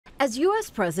As U.S.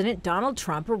 President Donald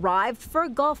Trump arrived for a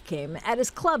golf game at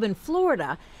his club in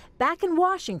Florida, back in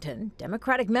Washington,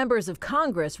 Democratic members of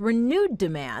Congress renewed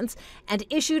demands and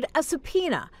issued a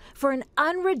subpoena for an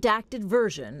unredacted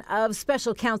version of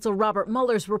Special Counsel Robert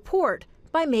Mueller's report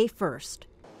by May 1st.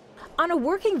 On a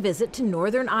working visit to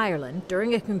Northern Ireland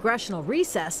during a congressional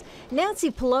recess,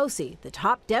 Nancy Pelosi, the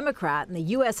top Democrat in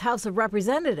the U.S. House of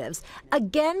Representatives,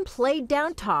 again played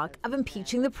down talk of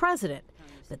impeaching the president.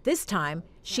 But this time,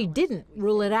 she didn't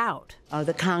rule it out.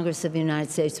 The Congress of the United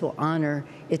States will honor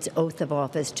its oath of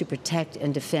office to protect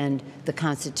and defend the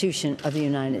Constitution of the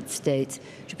United States,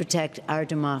 to protect our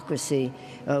democracy.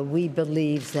 We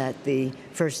believe that the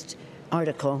first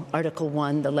Article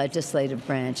 1, the legislative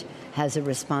branch, has a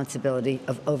responsibility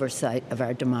of oversight of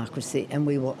our democracy, and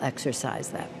we will exercise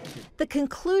that. The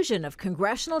conclusion of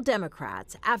congressional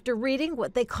Democrats, after reading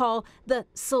what they call the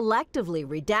selectively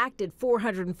redacted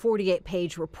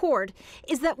 448-page report,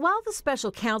 is that while the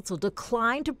special counsel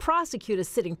declined to prosecute a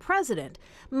sitting president,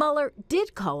 Mueller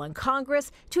did call on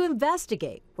Congress to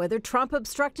investigate whether Trump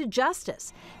obstructed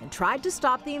justice and tried to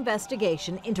stop the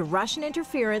investigation into Russian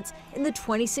interference in the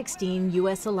 2016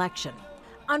 U.S. election.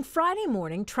 On Friday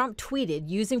morning, Trump tweeted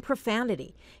using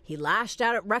profanity. He lashed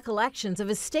out at recollections of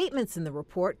his statements in the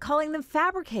report, calling them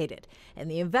fabricated, and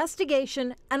the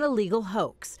investigation an illegal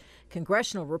hoax.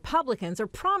 Congressional Republicans are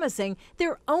promising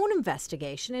their own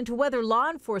investigation into whether law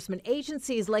enforcement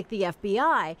agencies like the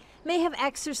FBI may have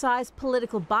exercised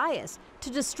political bias to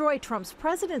destroy Trump's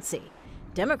presidency.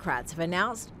 Democrats have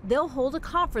announced they'll hold a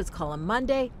conference call on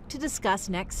Monday to discuss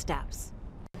next steps.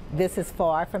 This is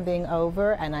far from being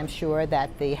over, and I'm sure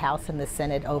that the House and the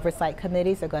Senate oversight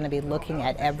committees are going to be looking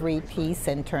at every piece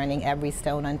and turning every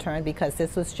stone unturned, because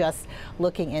this was just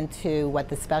looking into what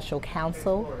the special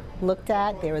counsel looked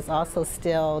at. There is also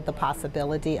still the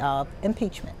possibility of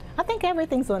impeachment. I think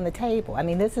everything's on the table. I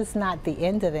mean, this is not the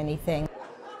end of anything.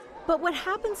 But what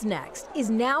happens next is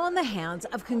now in the hands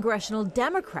of congressional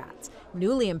Democrats,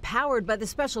 newly empowered by the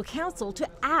special counsel to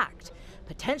act,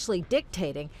 potentially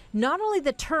dictating not only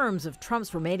the terms of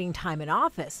Trump's remaining time in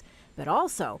office, but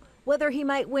also whether he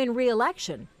might win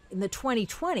re-election in the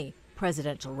 2020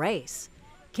 presidential race.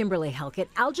 Kimberly, Halkett,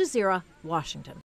 Al Jazeera, Washington.